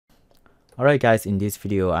Alright guys, in this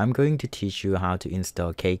video I'm going to teach you how to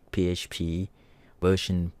install CakePHP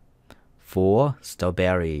version 4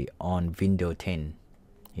 Strawberry on Windows 10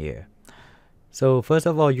 here. So first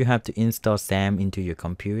of all, you have to install XAMP into your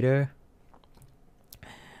computer.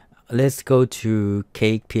 Let's go to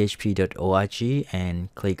cakephp.org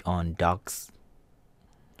and click on Docs.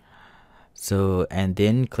 And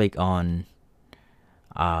then click on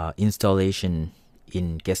installation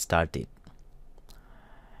in Get Started.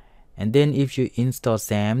 And then if you install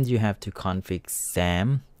XAMP, you have to config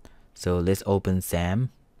XAMP. So let's open XAMP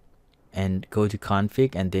and go to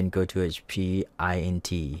config and then go to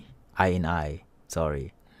ini,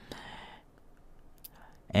 sorry.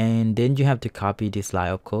 And then you have to copy this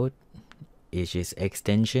line of code, which is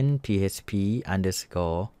extension php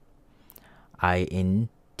underscore intl.ddl.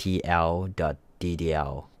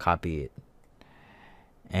 Copy it.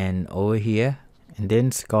 And over here, and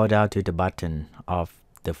then scroll down to the button of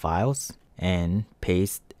the files and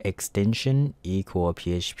paste extension equal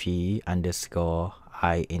php underscore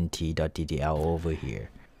int.ddl over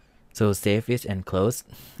here. So save it and close,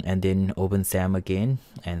 and then open XAMP again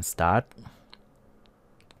and start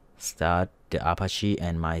the Apache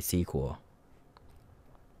and MySQL.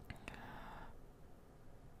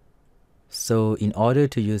 So in order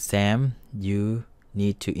to use XAMP, you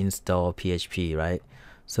need to install PHP, right?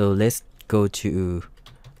 So let's go to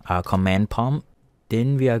our command prompt.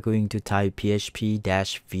 Then we are going to type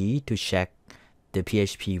php-v to check the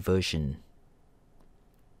PHP version.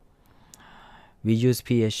 We use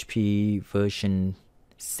PHP version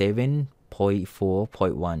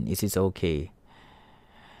 7.4.1. This is okay.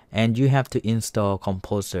 And you have to install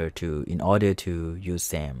Composer too in order to use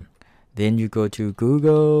XAMP. Then you go to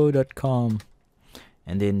google.com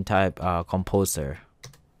and then type Composer.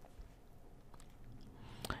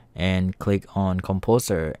 And click on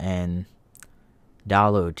Composer and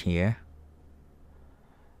download here.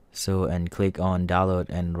 And click on download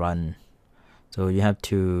and run. So you have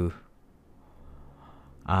to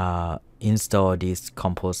install this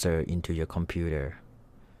Composer into your computer.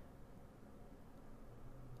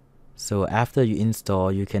 So after you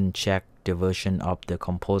install, you can check the version of the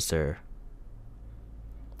Composer.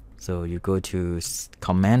 So you go to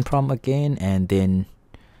command prompt again and then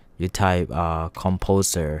you type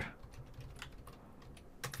Composer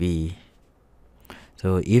v.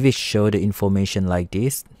 So if it show the information like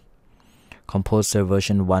this, Composer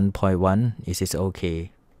version 1.1, this is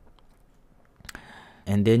okay.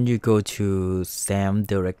 And then you go to XAMP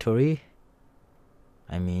directory,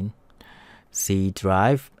 C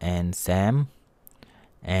drive and XAMP,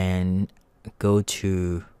 and go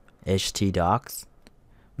to htdocs.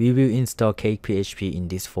 We will install CakePHP in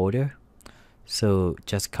this folder. So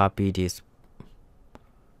just copy this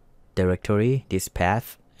directory, this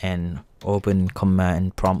path, and open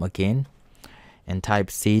command prompt again and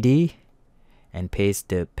type cd and paste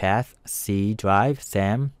the path C drive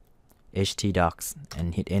XAMP htdocs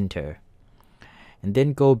and hit enter. And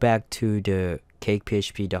then go back to the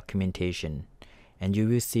CakePHP documentation and you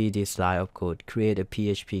will see this line of code, create a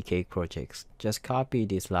PHP cake project. Just copy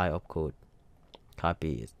this line of code,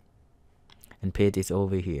 copy it and paste it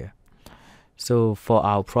over here. So for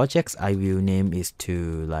our projects, I will name it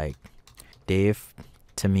to like dev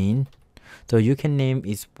termin. So you can name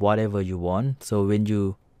it whatever you want. So when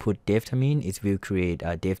you put dev termin, it will create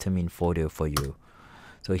a dev termin folder for you.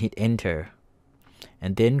 So hit enter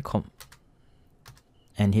and then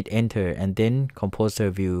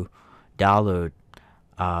Composer will download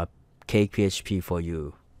CakePHP for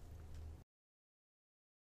you.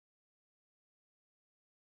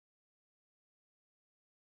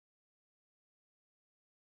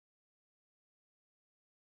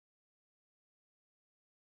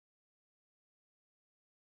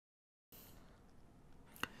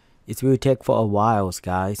 It will take for a while,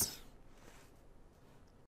 guys.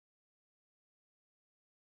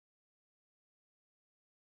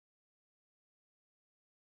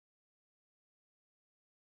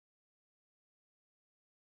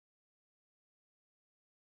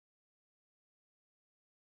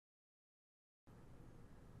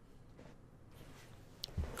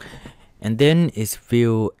 And then it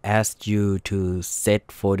will ask you to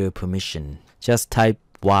set folder permission. Just type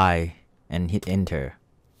Y and hit enter.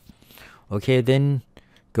 Okay, then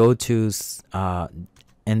go to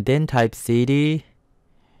and then type cd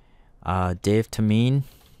dev termin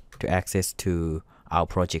to access to our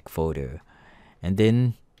project folder, and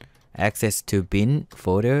then access to bin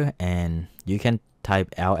folder, and you can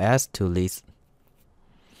type ls to list.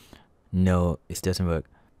 No, it doesn't work.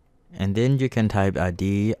 And then you can type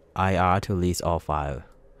dir to list all files.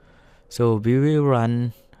 So we will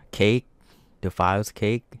run cake, the files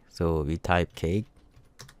cake. So we type cake,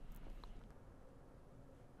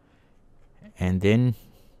 and then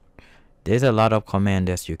there's a lot of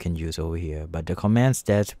commands that you can use over here, but the commands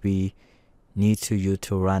that we need to use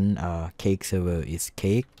to run our cake server is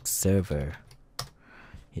cake server.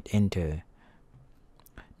 Hit enter.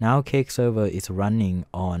 Now cake server is running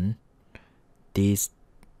on this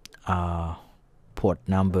port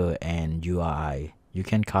number and URI. You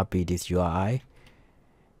can copy this URI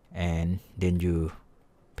and then you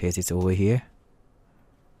paste it over here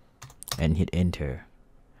and hit enter.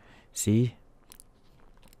 See,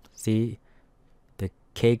 the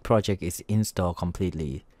cake project is installed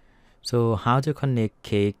completely. So how to connect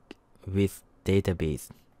cake with database?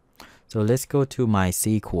 So let's go to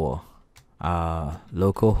MySQL,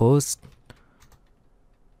 localhost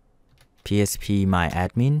PHP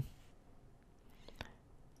myadmin,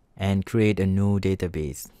 and create a new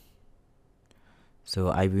database. So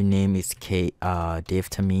I will name it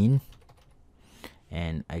devtamine,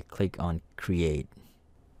 and I click on create.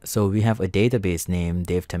 So we have a database named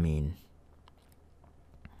devtamine.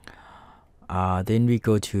 Then we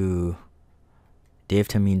go to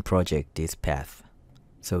devtamine project, this path.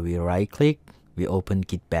 So we right click, we open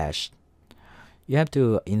git bash. You have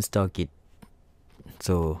to install git.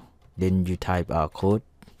 So then you type our code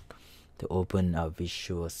to open a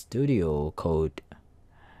Visual Studio Code.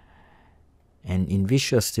 And in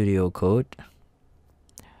Visual Studio Code,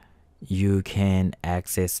 you can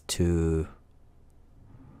access to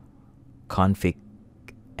config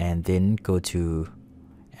and then go to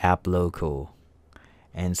app local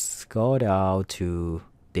and scroll down to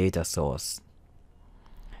data source,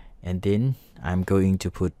 and then I'm going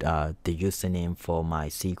to put the username for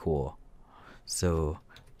MySQL. So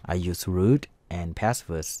I use root and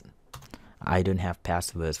passwords. I don't have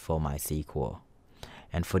passwords for MySQL.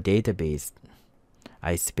 And for database,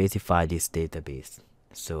 I specify this database.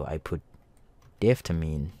 So I put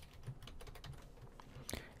devtamine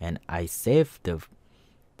and I save the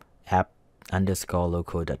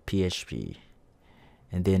app_local.php,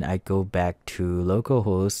 and then I go back to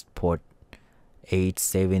localhost port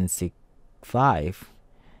 8765,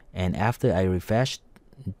 and after I refresh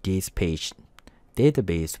this page,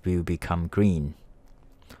 database will become green.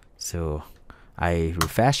 So I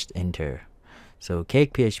refreshed, enter. So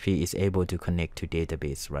CakePHP is able to connect to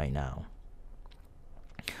database right now.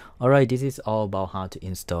 Alright, this is all about how to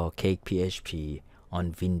install CakePHP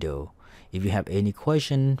on Windows. If you have any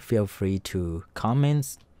question, feel free to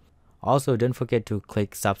comment. Also, don't forget to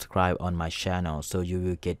click subscribe on my channel so you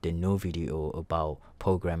will get the new video about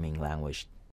programming language.